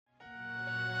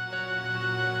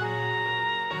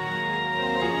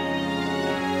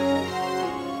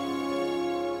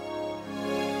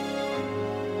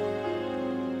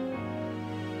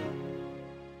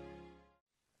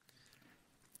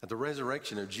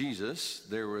resurrection of Jesus,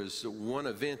 there was one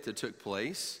event that took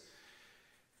place,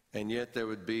 and yet there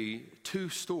would be two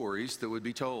stories that would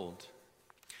be told.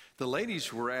 The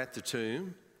ladies were at the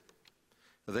tomb.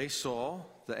 They saw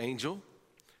the angel.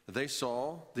 They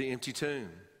saw the empty tomb.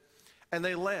 And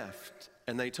they left,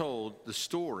 and they told the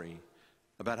story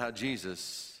about how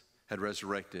Jesus had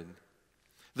resurrected.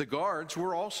 The guards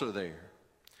were also there.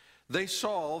 They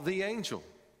saw the angel.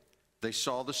 They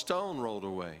saw the stone rolled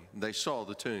away. They saw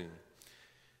the tomb.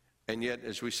 And yet,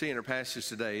 as we see in our passage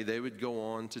today, they would go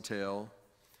on to tell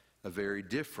a very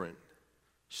different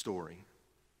story.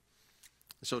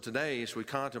 So today, as we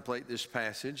contemplate this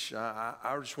passage,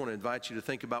 I just want to invite you to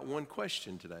think about one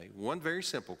question today, one very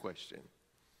simple question.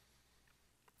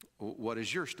 What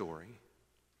is your story?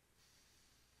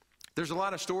 There's a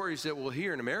lot of stories that we'll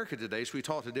hear in America today as we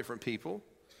talk to different people.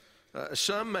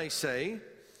 Some may say,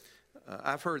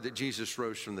 I've heard that Jesus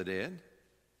rose from the dead,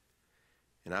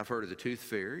 and I've heard of the Tooth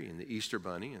Fairy and the Easter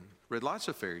Bunny and read lots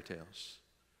of fairy tales.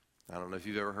 I don't know if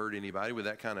you've ever heard anybody with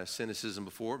that kind of cynicism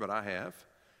before, but I have.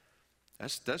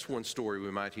 That's one story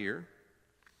we might hear.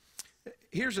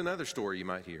 Here's another story you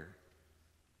might hear.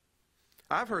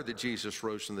 I've heard that Jesus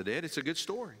rose from the dead. It's a good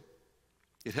story.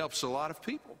 It helps a lot of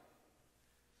people.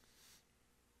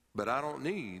 But I don't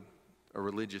need a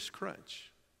religious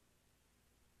crutch.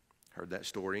 Heard that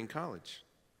story in college.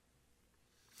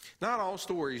 Not all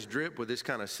stories drip with this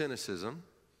kind of cynicism.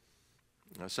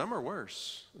 Now, some are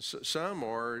worse. Some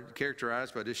are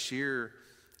characterized by just sheer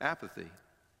apathy.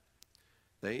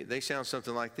 They sound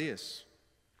something like this.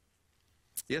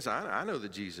 Yes, I know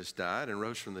that Jesus died and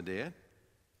rose from the dead,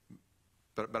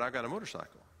 but I got a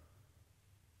motorcycle.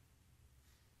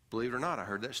 Believe it or not, I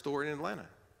heard that story in Atlanta.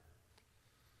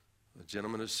 A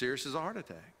gentleman as serious as a heart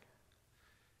attack.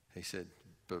 He said,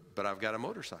 but I've got a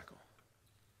motorcycle.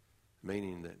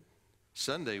 Meaning that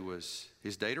Sunday was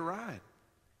his day to ride.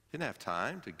 Didn't have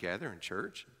time to gather in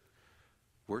church,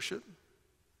 worship.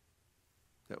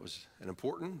 That was an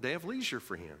important day of leisure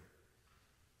for him.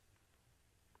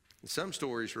 And some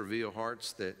stories reveal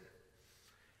hearts that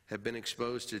have been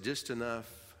exposed to just enough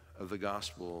of the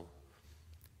gospel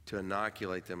to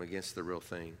inoculate them against the real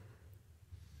thing.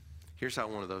 Here's how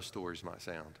one of those stories might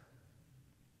sound.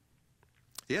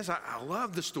 Yes, I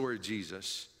love the story of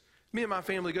Jesus. Me and my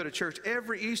family go to church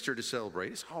every Easter to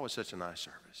celebrate. It's always such a nice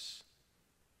service.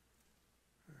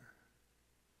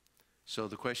 So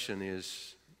the question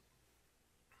is,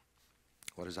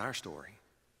 what is our story?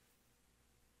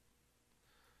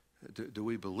 Do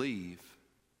we believe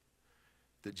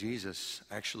that Jesus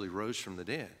actually rose from the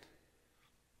dead?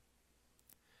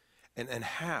 And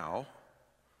how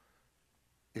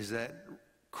is that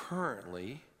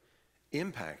currently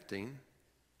impacting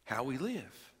how we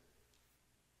live?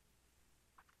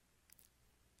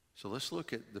 So let's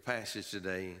look at the passage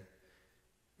today,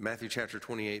 Matthew chapter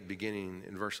 28, beginning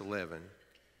in verse 11.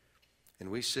 And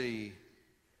we see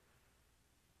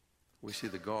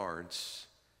the guards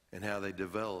and how they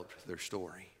developed their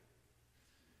story.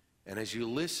 And as you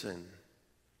listen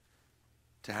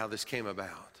to how this came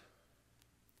about,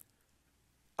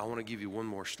 I want to give you one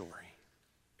more story.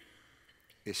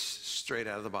 It's straight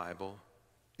out of the Bible.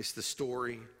 It's the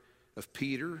story of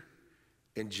Peter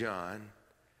and John,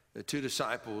 the two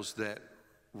disciples that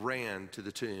ran to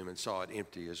the tomb and saw it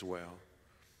empty as well.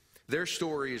 Their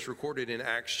story is recorded in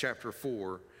Acts chapter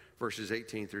 4, verses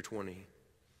 18 through 20.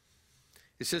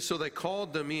 It says, so they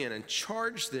called them in and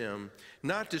charged them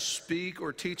not to speak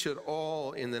or teach at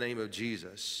all in the name of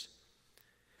Jesus.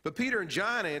 But Peter and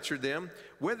John answered them,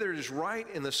 whether it is right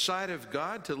in the sight of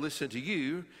God to listen to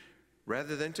you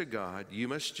rather than to God, you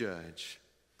must judge.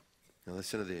 Now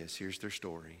listen to this. Here's their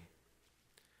story.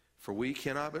 For we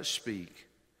cannot but speak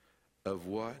of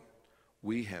what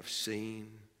we have seen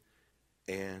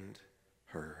and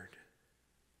heard.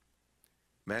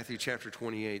 Matthew chapter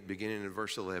 28, beginning in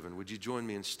verse 11. Would you join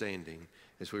me in standing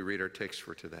as we read our text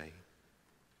for today?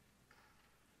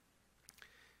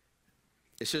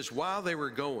 It says, while they were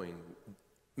going,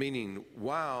 meaning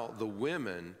while the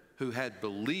women who had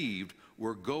believed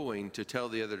were going to tell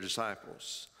the other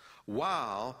disciples,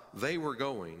 while they were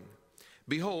going,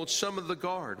 behold, some of the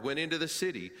guard went into the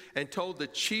city and told the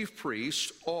chief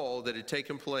priests all that had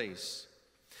taken place.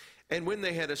 And when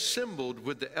they had assembled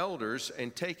with the elders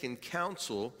and taken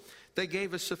counsel, they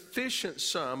gave a sufficient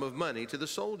sum of money to the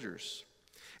soldiers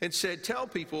and said, tell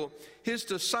people, his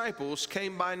disciples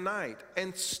came by night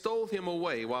and stole him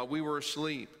away while we were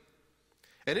asleep.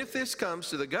 And if this comes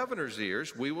to the governor's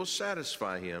ears, we will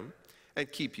satisfy him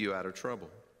and keep you out of trouble.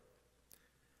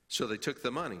 So they took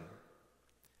the money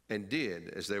and did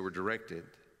as they were directed.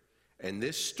 And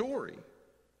this story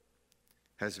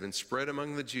has been spread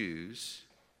among the Jews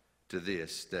to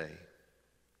this day.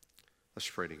 Let's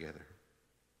pray together.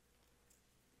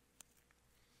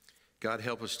 God,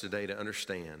 help us today to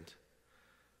understand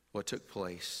what took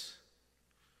place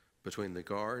between the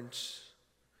guards,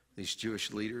 these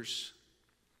Jewish leaders.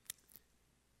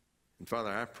 And Father,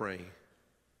 I pray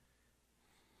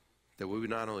that we would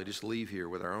not only just leave here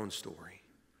with our own story,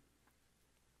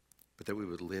 but that we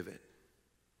would live it.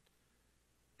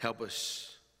 Help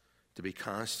us to be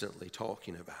constantly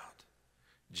talking about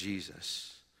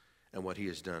Jesus and what he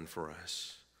has done for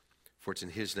us. For it's in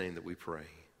his name that we pray.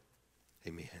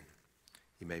 Amen.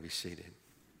 You may be seated.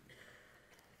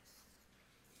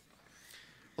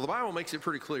 Well, the Bible makes it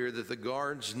pretty clear that the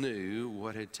guards knew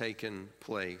what had taken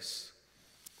place.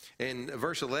 In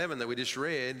verse 11 that we just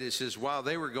read, it says, while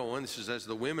they were going, this is as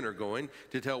the women are going,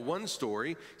 to tell one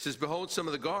story, it says, behold, some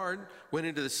of the guard went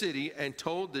into the city and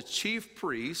told the chief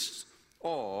priests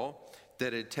all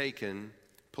that had taken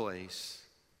place.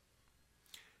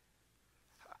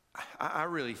 I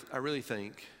really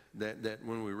think that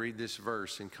when we read this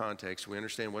verse in context, we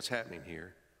understand what's happening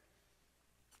here.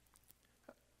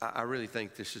 I really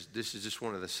think this is just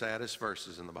one of the saddest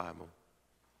verses in the Bible.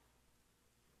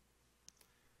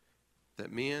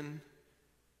 That men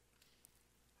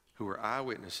who were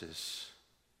eyewitnesses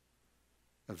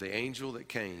of the angel that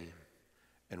came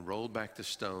and rolled back the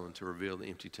stone to reveal the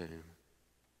empty tomb,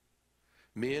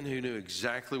 men who knew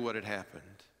exactly what had happened,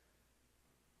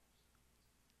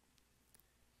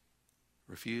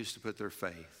 refused to put their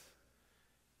faith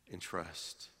and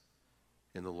trust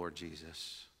in the Lord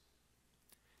Jesus.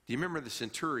 Do you remember the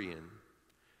centurion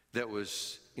that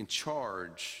was in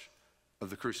charge of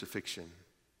the crucifixion?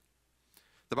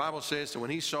 The Bible says that when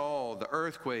he saw the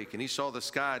earthquake and he saw the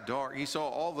sky dark, he saw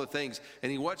all the things,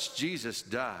 and he watched Jesus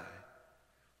die.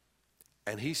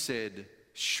 And he said,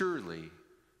 surely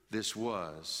this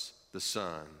was the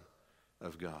Son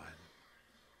of God.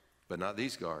 But not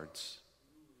these guards.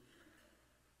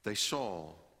 They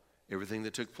saw everything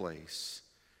that took place,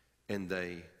 and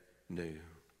they knew.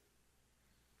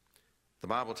 The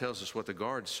Bible tells us what the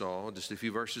guards saw just a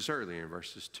few verses earlier, in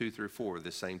verses 2 through 4 of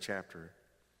this same chapter.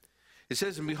 It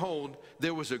says, and behold,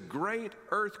 there was a great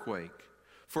earthquake,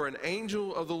 for an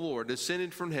angel of the Lord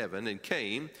descended from heaven and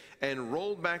came and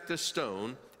rolled back the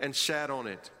stone and sat on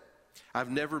it. I've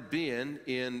never been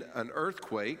in an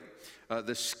earthquake.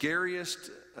 The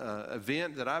scariest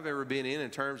event that I've ever been in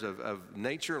terms of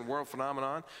nature and world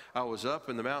phenomenon, I was up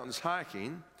in the mountains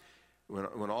hiking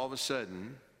when all of a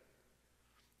sudden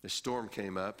the storm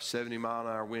came up,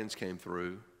 70-mile-an-hour winds came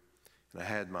through, and I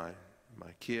had my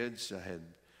kids, I had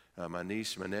my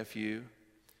niece, my nephew,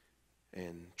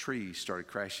 and trees started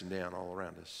crashing down all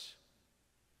around us.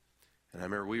 And I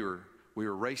remember we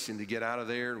were racing to get out of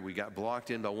there, and we got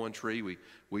blocked in by one tree.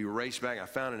 We raced back. I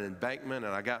found an embankment,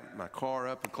 and I got my car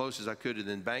up as close as I could to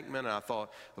the embankment, and I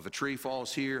thought, if a tree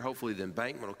falls here, hopefully the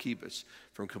embankment will keep us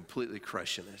from completely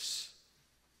crushing us.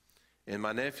 And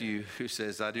my nephew, who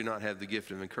says, I do not have the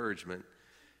gift of encouragement,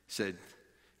 said,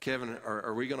 Kevin,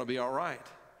 are we going to be all right?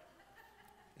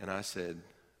 And I said,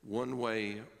 one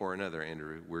way or another,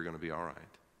 Andrew, we're going to be all right.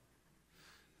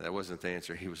 That wasn't the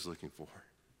answer he was looking for.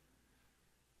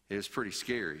 It was pretty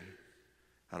scary.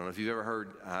 I don't know if you've ever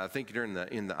heard, I think in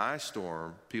the ice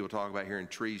storm, people talk about hearing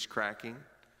trees cracking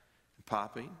and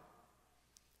popping.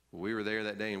 Well, we were there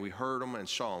that day, and we heard them and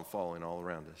saw them falling all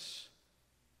around us.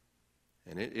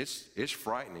 And it's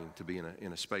frightening to be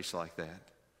in a space like that.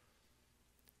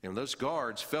 And those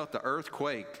guards felt the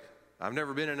earthquake. I've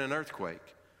never been in an earthquake,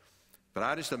 but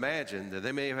I just imagine that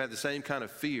they may have had the same kind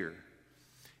of fear.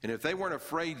 And if they weren't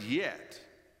afraid yet,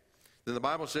 then the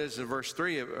Bible says in verse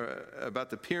 3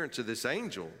 about the appearance of this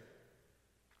angel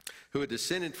who had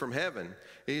descended from heaven.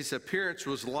 His appearance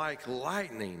was like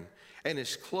lightning, and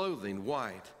his clothing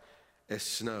white as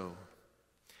snow.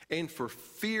 And for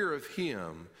fear of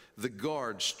him, the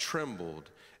guards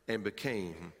trembled and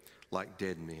became like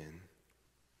dead men.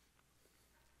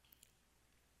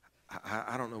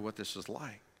 I don't know what this was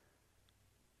like.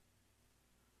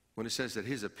 When it says that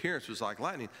his appearance was like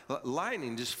lightning,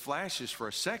 lightning just flashes for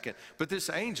a second, but this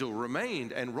angel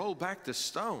remained and rolled back the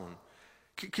stone.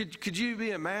 Could you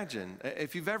imagine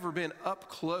if you've ever been up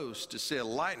close to see a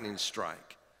lightning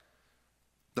strike?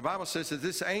 The Bible says that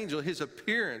this angel, his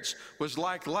appearance was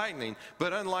like lightning,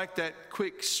 but unlike that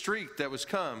quick streak that was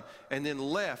come and then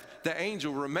left, the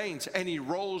angel remains and he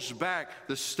rolls back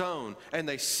the stone and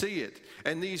they see it.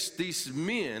 And these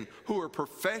men who are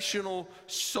professional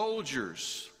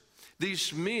soldiers,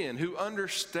 these men who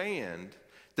understand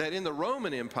that in the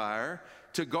Roman Empire,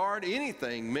 to guard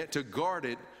anything meant to guard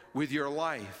it with your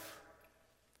life.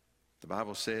 The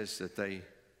Bible says that they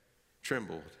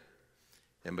trembled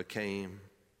and became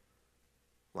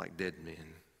like dead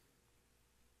men.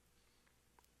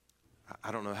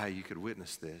 I don't know how you could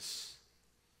witness this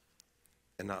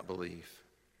and not believe.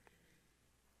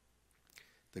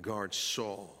 The guards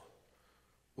saw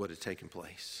what had taken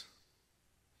place.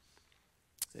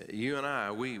 You and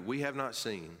I, we have not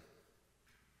seen,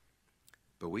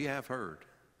 but we have heard.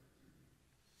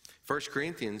 1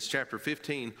 Corinthians chapter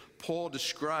 15, Paul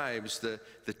describes the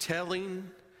telling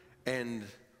and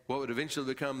what would eventually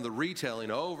become the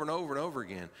retelling over and over and over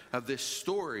again of this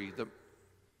story, the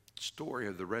story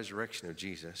of the resurrection of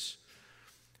Jesus.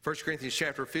 1 Corinthians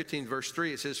chapter 15, verse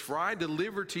 3, it says, "For I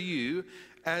delivered to you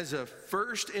as of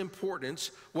first importance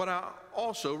what I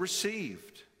also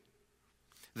received,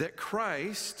 that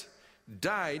Christ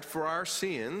died for our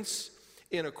sins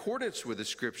in accordance with the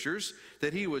Scriptures,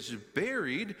 that he was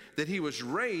buried, that he was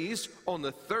raised on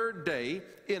the third day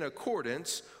in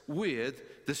accordance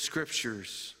with the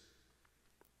Scriptures."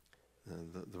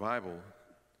 The Bible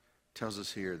tells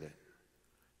us here that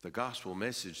the gospel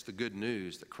message, the good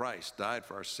news that Christ died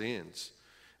for our sins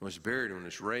and was buried and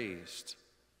was raised.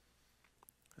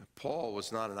 Paul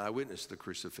was not an eyewitness to the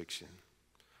crucifixion.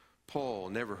 Paul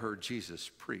never heard Jesus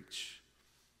preach.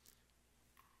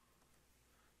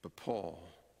 But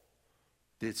Paul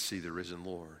did see the risen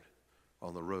Lord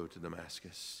on the road to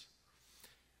Damascus.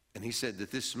 And he said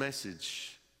that this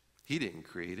message, he didn't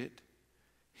create it,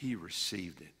 he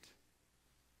received it.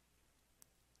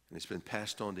 And it's been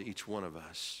passed on to each one of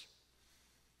us.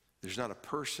 There's not a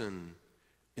person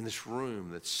in this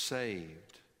room that's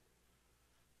saved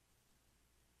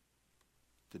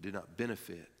that did not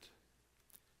benefit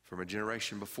from a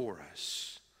generation before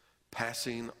us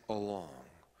passing along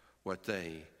what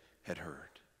they had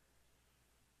heard.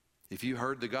 If you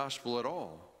heard the gospel at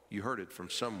all, you heard it from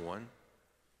someone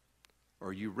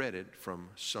or you read it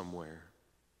from somewhere.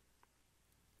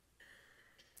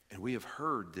 And we have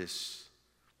heard this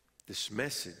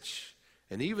message.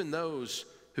 And even those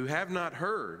who have not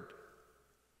heard,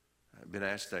 I've been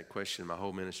asked that question my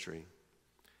whole ministry.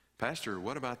 Pastor,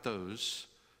 what about those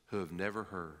who have never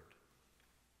heard?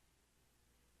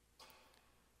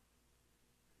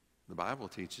 The Bible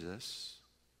teaches us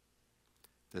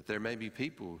that there may be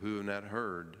people who have not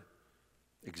heard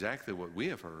exactly what we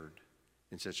have heard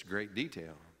in such great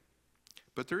detail.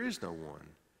 But there is no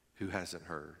one who hasn't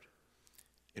heard.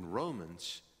 In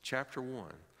Romans chapter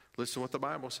 1, listen to what the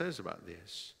Bible says about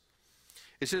this.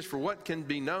 It says, "For what can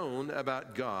be known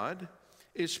about God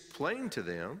is plain to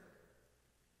them,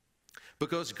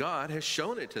 because God has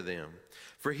shown it to them.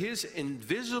 For his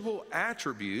invisible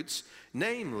attributes,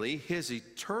 namely his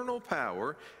eternal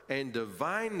power and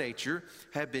divine nature,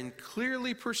 have been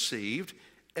clearly perceived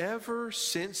ever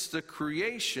since the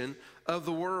creation of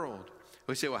the world."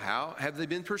 We say, well, how have they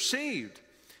been perceived?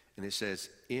 And it says,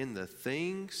 "In the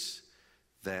things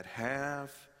that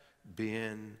have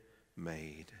been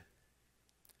made,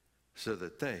 so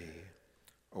that they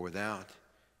are without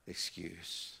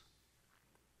excuse."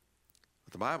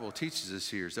 What the Bible teaches us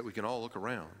here is that we can all look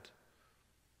around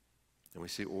and we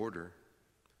see order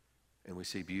and we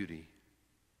see beauty.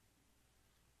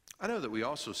 I know that we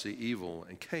also see evil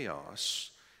and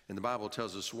chaos, and the Bible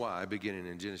tells us why, beginning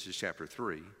in Genesis chapter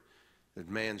 3, that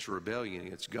man's rebellion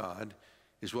against God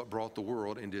is what brought the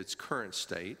world into its current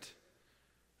state,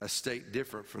 a state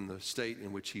different from the state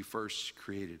in which he first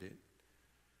created it.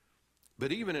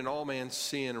 But even in all man's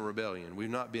sin and rebellion, we've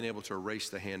not been able to erase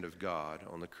the hand of God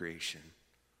on the creation.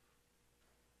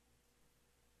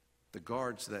 The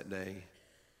guards that day,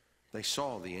 they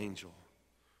saw the angel.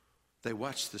 They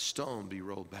watched the stone be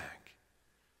rolled back,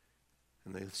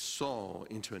 and they saw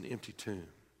into an empty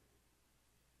tomb.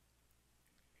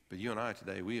 But you and I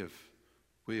today, we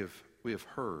have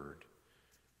heard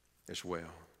as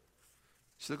well.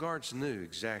 So the guards knew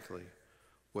exactly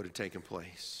what had taken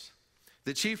place.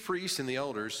 The chief priests and the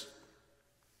elders,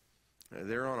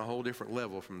 they're on a whole different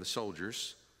level from the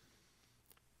soldiers.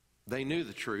 They knew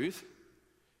the truth,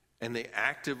 and they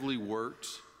actively worked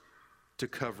to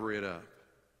cover it up.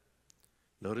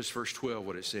 Notice verse 12,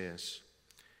 what it says.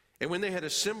 "And when they had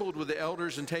assembled with the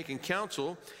elders and taken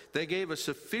counsel, they gave a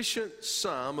sufficient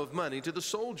sum of money to the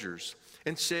soldiers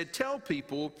and said, 'Tell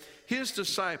people his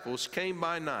disciples came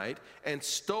by night and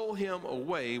stole him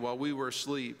away while we were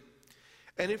asleep.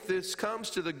 And if this comes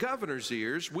to the governor's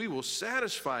ears, we will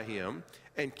satisfy him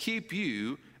and keep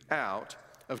you out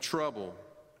of trouble.'"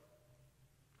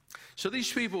 So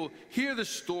these people hear the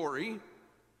story,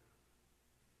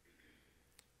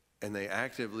 and they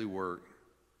actively work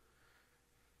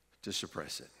to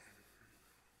suppress it.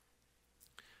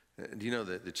 Do you know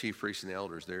that the chief priests and the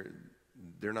elders,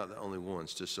 they're not the only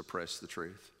ones to suppress the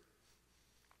truth?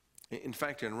 In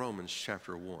fact, in Romans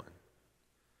chapter 1,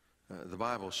 the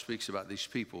Bible speaks about these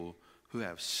people who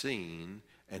have seen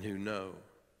and who know.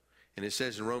 And it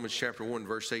says in Romans chapter 1,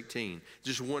 verse 18,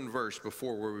 just one verse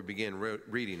before where we began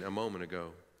reading a moment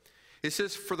ago. It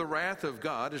says, "For the wrath of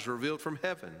God is revealed from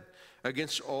heaven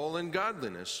against all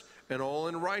ungodliness and all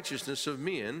unrighteousness of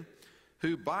men,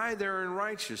 who by their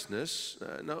unrighteousness,"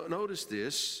 notice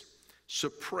this,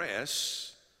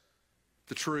 "suppress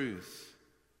the truth."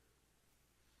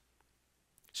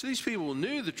 So these people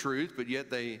knew the truth, but yet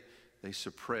they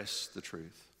suppressed the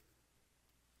truth.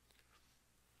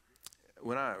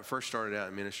 When I first started out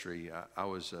in ministry, I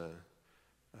was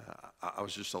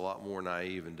just a lot more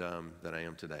naive and dumb than I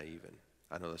am today even.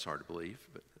 I know that's hard to believe,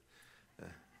 but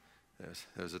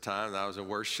there was a time that I was in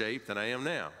worse shape than I am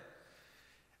now.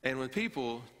 And when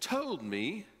people told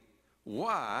me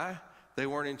why they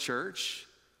weren't in church,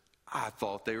 I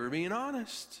thought they were being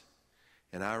honest.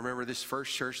 And I remember this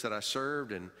first church that I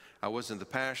served, and I wasn't the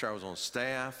pastor, I was on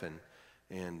staff,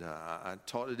 and I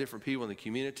taught to different people in the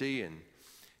community, and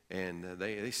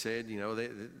they said,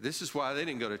 this is why they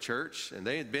didn't go to church, and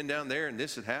they had been down there, and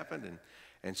this had happened,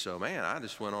 and so, man, I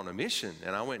just went on a mission,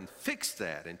 and I went and fixed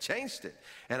that and changed it.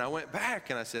 And I went back,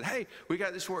 and I said, hey, we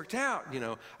got this worked out.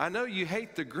 I know you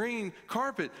hate the green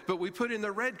carpet, but we put in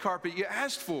the red carpet you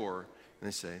asked for. And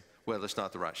they say, well, it's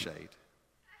not the right shade.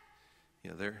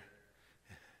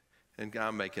 And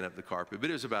I'm making up the carpet, but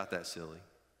it was about that silly.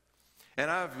 And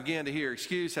I began to hear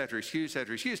excuse after excuse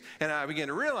after excuse, and I began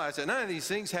to realize that none of these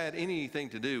things had anything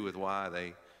to do with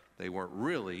why they weren't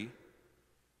really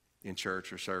in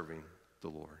church or serving the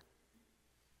Lord.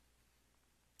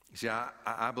 You see,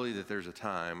 I believe that there's a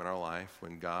time in our life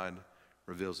when God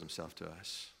reveals himself to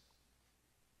us.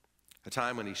 A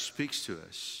time when he speaks to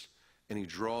us and he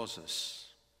draws us.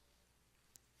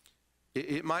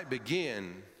 It might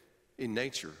begin in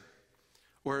nature,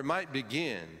 or it might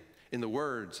begin in the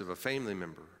words of a family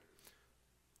member,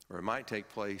 or it might take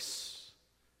place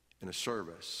in a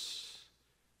service,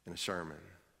 in a sermon.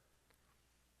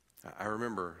 I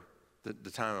remember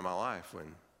the time of my life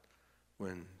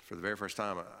when for the very first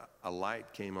time a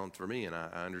light came on for me and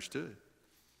I understood.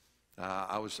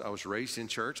 I was raised in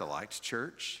church. I liked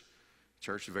church.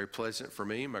 Church was very pleasant for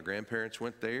me. My grandparents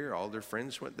went there. All their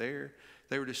friends went there.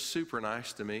 They were just super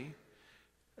nice to me.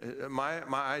 My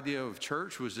idea of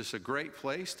church was just a great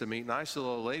place to meet nice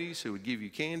little old ladies who would give you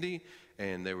candy,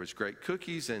 and there was great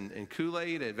cookies and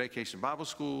Kool-Aid at Vacation Bible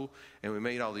School, and we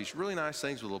made all these really nice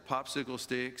things with little popsicle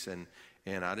sticks, and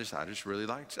I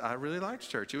really liked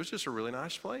church. It was just a really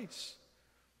nice place.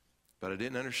 But I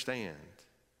didn't understand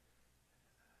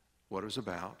what it was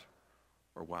about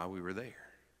or why we were there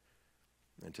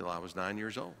until I was 9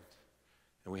 years old.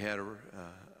 And we had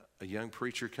a young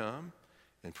preacher come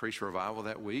and preach revival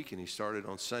that week, and he started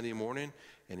on Sunday morning,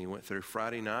 and he went through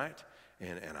Friday night,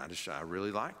 and I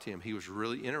really liked him. He was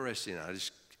really interesting. I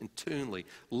just continually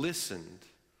listened.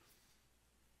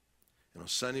 And on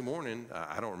Sunday morning,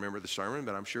 I don't remember the sermon,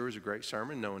 but I'm sure it was a great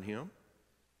sermon knowing him.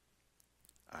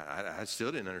 I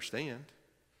still didn't understand.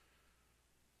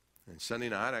 And Sunday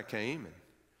night I came, and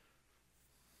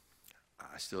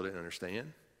I still didn't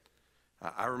understand.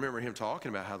 I remember him talking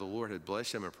about how the Lord had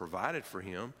blessed him and provided for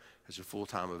him as a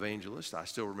full-time evangelist. I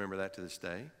still remember that to this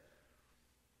day.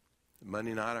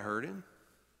 Monday night I heard him.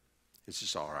 It's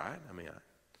just all right.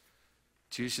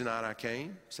 Tuesday night I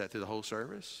came, sat through the whole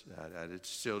service. I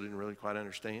still didn't really quite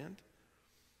understand.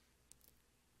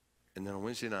 And then on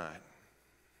Wednesday night,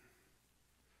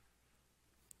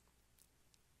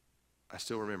 I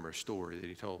still remember a story that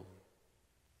he told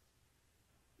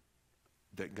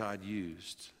that God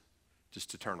used just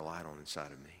to turn a light on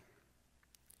inside of me.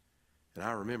 And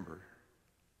I remember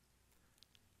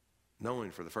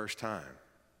knowing for the first time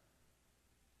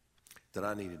that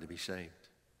I needed to be saved.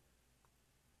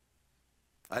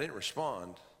 I didn't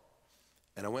respond,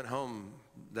 and I went home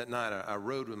that night. I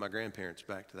rode with my grandparents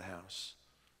back to the house,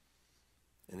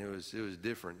 and it was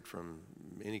different from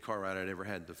any car ride I'd ever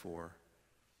had before,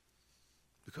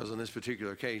 because on this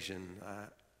particular occasion,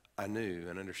 I knew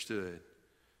and understood,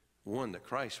 one, that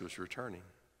Christ was returning,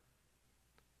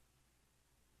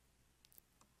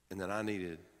 and that I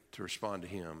needed to respond to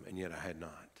him, and yet I had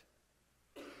not.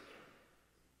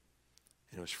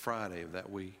 And it was Friday of that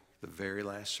week, the very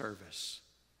last service.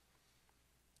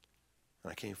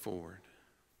 And I came forward,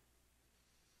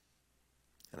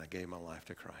 and I gave my life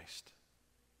to Christ.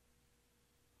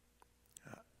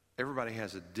 Everybody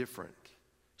has a different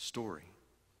story.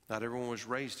 Not everyone was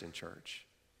raised in church.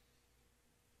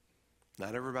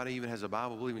 Not everybody even has a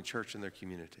Bible-believing church in their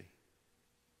community.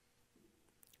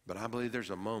 But I believe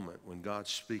there's a moment when God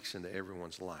speaks into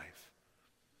everyone's life.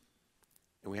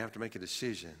 And we have to make a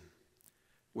decision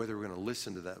whether we're going to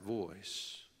listen to that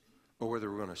voice or whether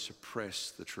we're going to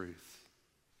suppress the truth.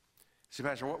 See,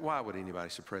 Pastor, why would anybody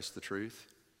suppress the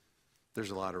truth?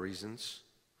 There's a lot of reasons.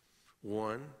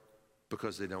 One,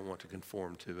 because they don't want to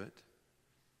conform to it.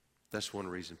 That's one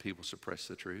reason people suppress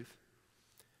the truth.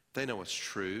 They know it's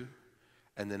true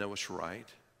and they know it's right,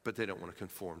 but they don't want to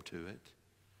conform to it.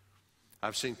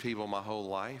 I've seen people my whole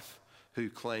life who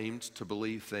claimed to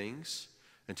believe things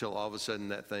until all of a sudden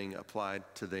that thing applied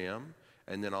to them,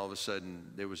 and then all of a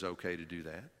sudden it was okay to do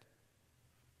that.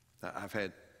 I've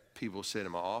had people sit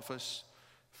in my office,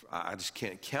 I just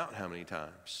can't count how many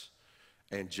times,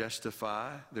 and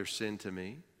justify their sin to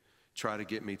me, try to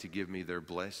get me to give me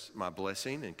my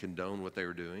blessing and condone what they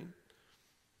were doing.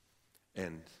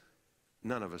 And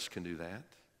none of us can do that.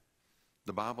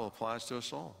 The Bible applies to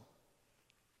us all.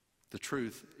 The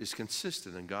truth is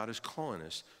consistent, and God is calling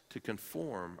us to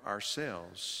conform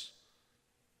ourselves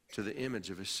to the image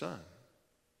of his Son.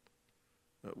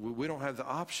 We don't have the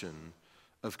option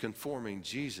of conforming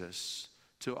Jesus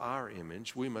to our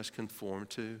image. We must conform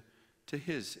to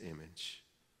his image.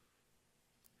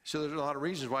 So there's a lot of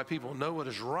reasons why people know what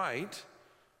is right,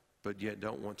 but yet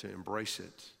don't want to embrace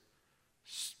it.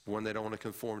 One, they don't want to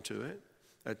conform to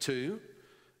it. Two,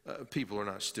 people are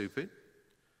not stupid.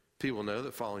 People know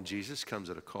that following Jesus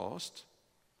comes at a cost,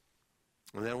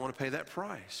 and they don't want to pay that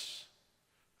price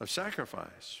of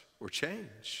sacrifice or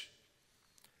change.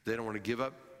 They don't want to give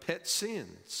up pet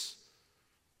sins.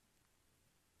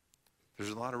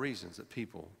 There's a lot of reasons that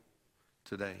people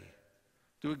today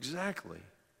do exactly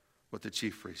what the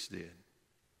chief priests did.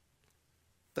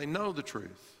 They know the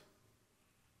truth,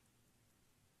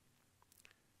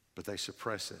 but they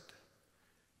suppress it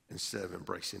instead of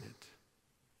embracing it.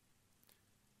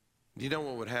 Do you know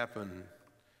what would happen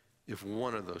if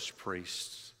one of those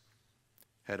priests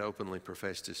had openly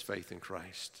professed his faith in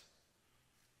Christ?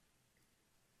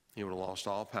 He would have lost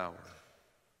all power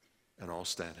and all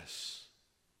status.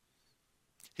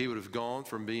 He would have gone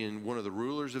from being one of the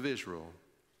rulers of Israel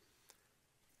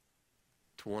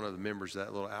to one of the members of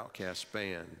that little outcast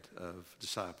band of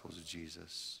disciples of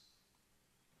Jesus.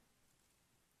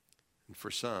 And for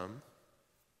some,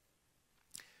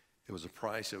 it was a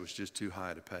price that was just too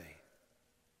high to pay.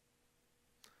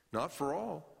 Not for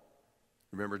all.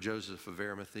 Remember Joseph of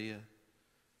Arimathea,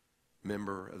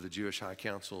 member of the Jewish High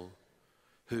Council,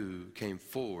 who came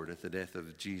forward at the death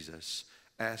of Jesus,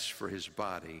 asked for his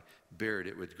body, buried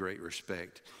it with great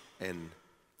respect, and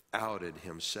outed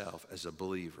himself as a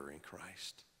believer in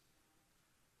Christ.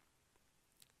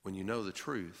 When you know the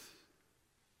truth,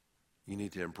 you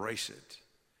need to embrace it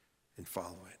and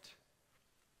follow it.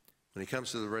 When it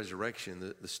comes to the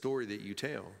resurrection, the story that you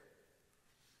tell,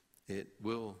 it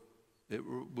will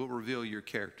reveal your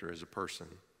character as a person.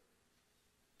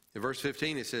 In verse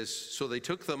 15 it says, "So they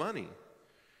took the money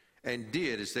and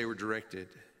did as they were directed.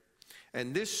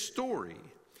 And this story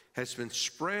has been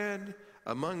spread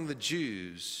among the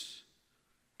Jews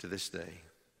to this day."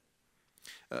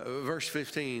 Verse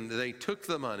 15, they took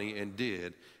the money and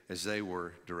did as they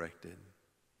were directed.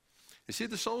 You see,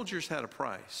 the soldiers had a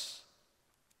price.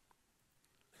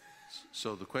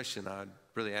 So the question I'd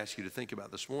really ask you to think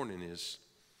about this morning is,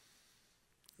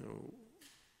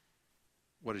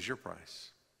 what is your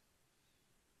price?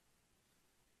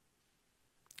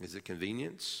 Is it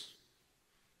convenience,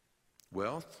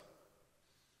 wealth,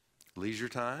 leisure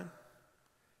time,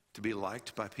 to be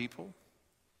liked by people?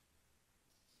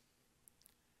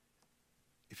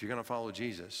 If you're going to follow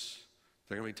Jesus,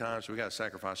 there are going to be times we got to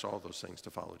sacrifice all those things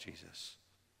to follow Jesus.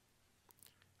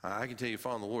 I can tell you,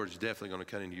 following the Lord is definitely going to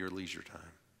cut into your leisure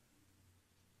time.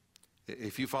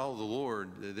 If you follow the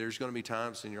Lord, there's going to be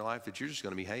times in your life that you're just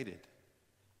going to be hated.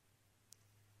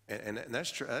 And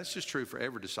that's true. That's just true for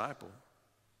every disciple.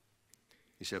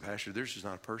 You say, "Pastor, there's just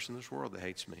not a person in this world that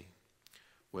hates me."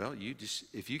 Well,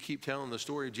 if you keep telling the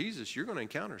story of Jesus, you're going to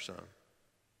encounter some.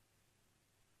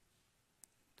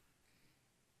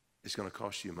 It's going to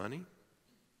cost you money.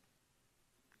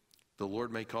 The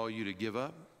Lord may call you to give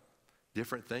up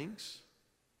different things.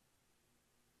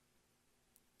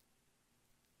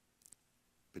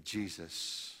 But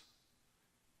Jesus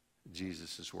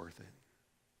is worth it.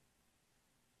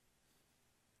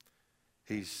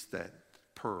 He's that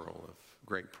pearl of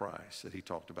great price that he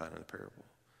talked about in the parable.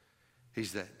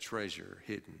 He's that treasure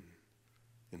hidden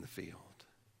in the field.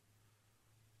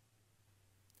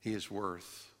 He is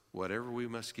worth whatever we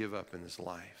must give up in this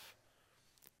life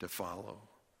to follow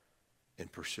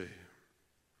and pursue.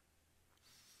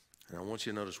 And I want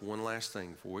you to notice one last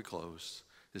thing before we close.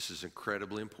 This is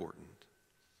incredibly important.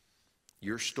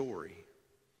 Your story,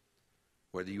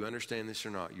 whether you understand this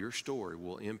or not, your story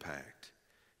will impact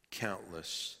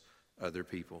countless other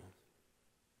people.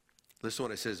 Listen to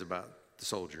what it says about the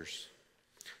soldiers.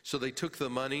 So they took the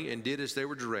money and did as they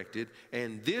were directed,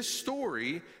 and this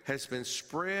story has been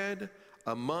spread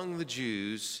among the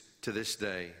Jews to this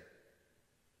day.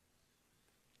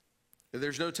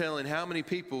 There's no telling how many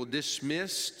people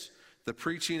dismissed the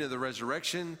preaching of the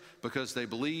resurrection because they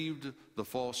believed the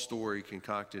false story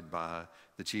concocted by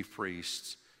the chief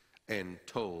priests and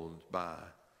told by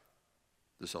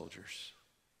the soldiers.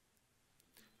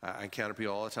 I encounter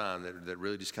people all the time that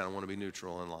really just kind of want to be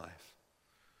neutral in life.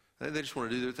 They just want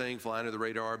to do their thing, fly under the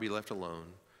radar, be left alone.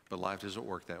 But life doesn't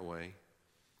work that way.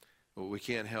 But we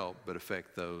can't help but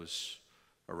affect those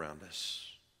around us.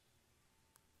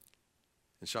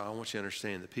 And so I want you to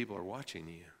understand that people are watching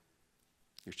you.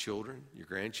 Your children, your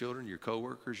grandchildren, your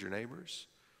coworkers, your neighbors.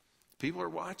 People are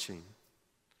watching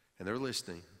and they're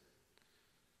listening.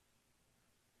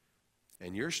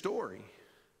 And your story,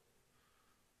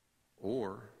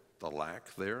 or the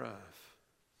lack thereof,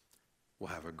 will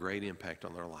have a great impact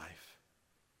on their life.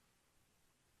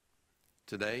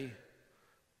 Today,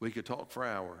 we could talk for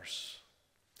hours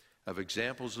of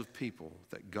examples of people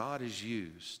that God has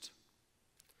used,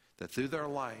 that through their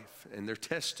life and their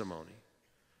testimony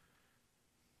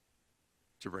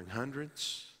to bring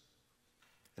hundreds,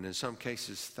 and in some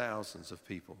cases thousands of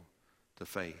people to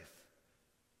faith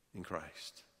in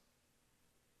Christ.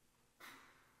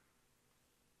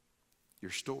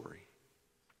 Your story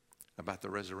about the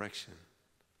resurrection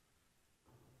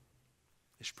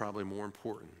is probably more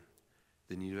important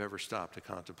than you ever stop to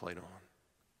contemplate on.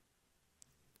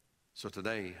 So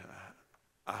today,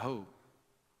 I hope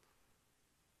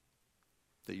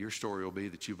that your story will be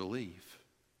that you believe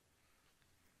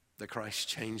that Christ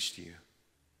changed you,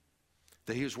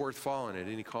 that he is worth following at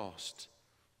any cost.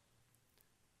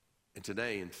 And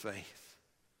today, in faith,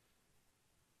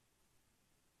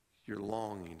 you're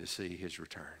longing to see his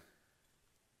return.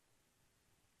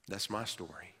 That's my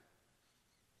story.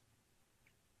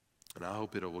 And I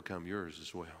hope it'll become yours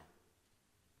as well.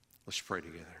 Let's pray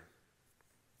together.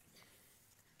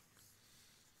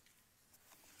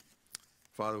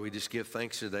 Father, we just give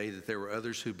thanks today that there were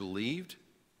others who believed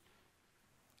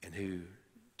and who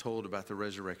told about the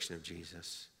resurrection of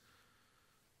Jesus.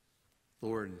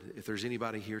 Lord, if there's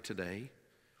anybody here today,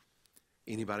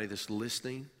 anybody that's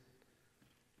listening,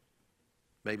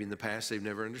 maybe in the past they've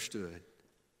never understood.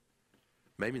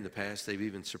 Maybe in the past they've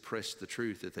even suppressed the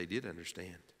truth that they did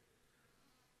understand.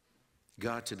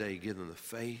 God, today, give them the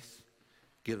faith,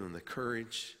 give them the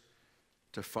courage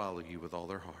to follow you with all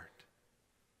their heart.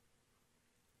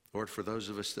 Lord, for those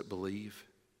of us that believe,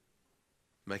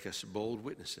 make us bold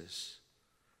witnesses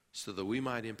so that we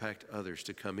might impact others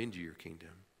to come into your kingdom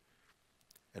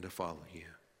and to follow you.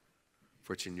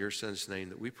 For it's in your Son's name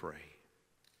that we pray.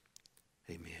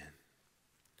 Amen.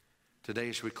 Today,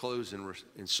 as we close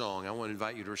in song, I want to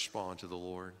invite you to respond to the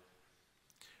Lord.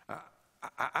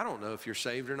 I don't know if you're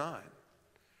saved or not.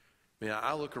 I mean,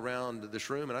 I look around this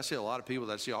room and I see a lot of people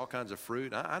that I see all kinds of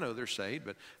fruit. I know they're saved,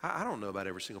 but I don't know about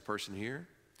every single person here.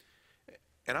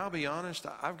 And I'll be honest,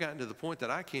 I've gotten to the point that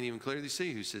I can't even clearly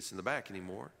see who sits in the back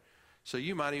anymore. So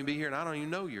you might even be here and I don't even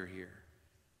know you're here.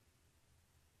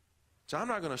 So I'm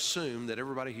not going to assume that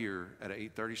everybody here at an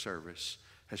 8:30 service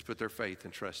has put their faith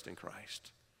and trust in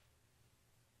Christ.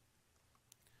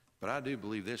 But I do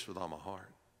believe this with all my heart.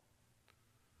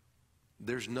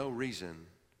 There's no reason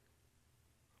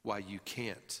why you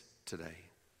can't today.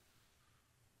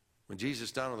 When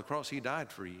Jesus died on the cross, he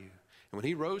died for you. And when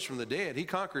he rose from the dead, he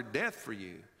conquered death for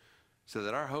you, so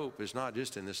that our hope is not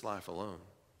just in this life alone.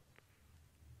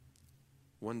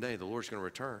 One day the Lord's going to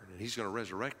return and he's going to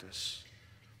resurrect us.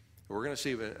 We're going to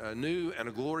see a new and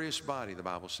a glorious body, the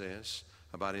Bible says,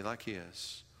 a body like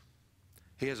his.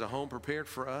 He has a home prepared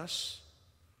for us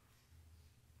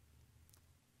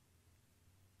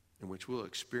in which we'll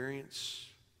experience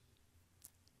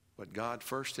what God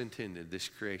first intended this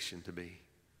creation to be: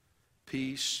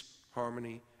 peace,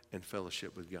 harmony, and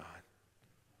fellowship with God.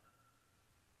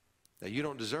 Now, you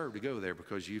don't deserve to go there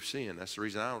because you've sinned. That's the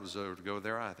reason I don't deserve to go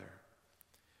there either.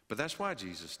 But that's why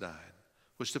Jesus died,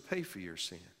 was to pay for your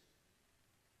sin.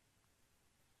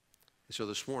 And so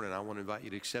this morning, I want to invite you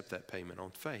to accept that payment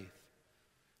on faith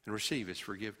and receive his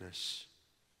forgiveness.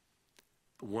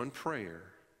 One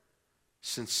prayer,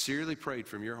 sincerely prayed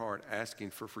from your heart,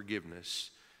 asking for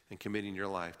forgiveness and committing your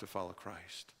life to follow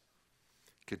Christ,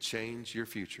 could change your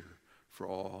future for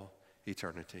all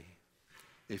eternity.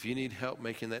 If you need help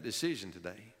making that decision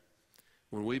today,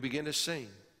 when we begin to sing,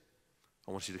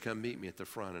 I want you to come meet me at the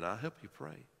front and I'll help you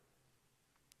pray.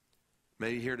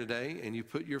 Maybe you're here today and you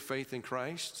put your faith in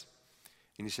Christ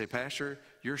and you say, Pastor,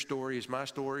 your story is my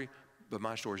story, but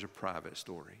my story is a private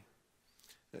story.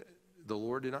 The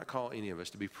Lord did not call any of us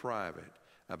to be private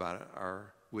about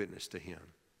our witness to him.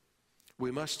 We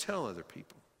must tell other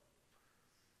people.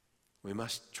 We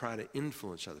must try to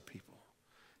influence other people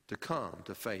to come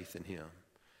to faith in him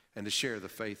and to share the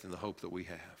faith and the hope that we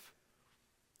have.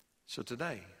 So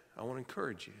today, I want to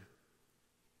encourage you.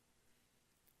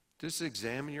 Just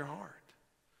examine your heart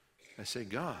and say,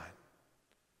 God,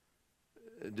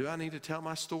 do I need to tell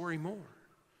my story more?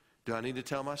 Do I need to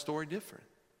tell my story different?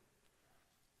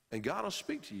 And God will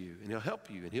speak to you, and he'll help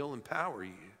you, and he'll empower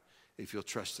you if you'll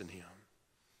trust in him.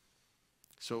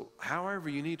 So however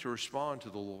you need to respond to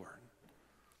the Lord,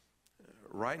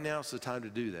 right now is the time to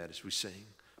do that as we sing.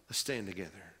 Let's stand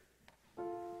together.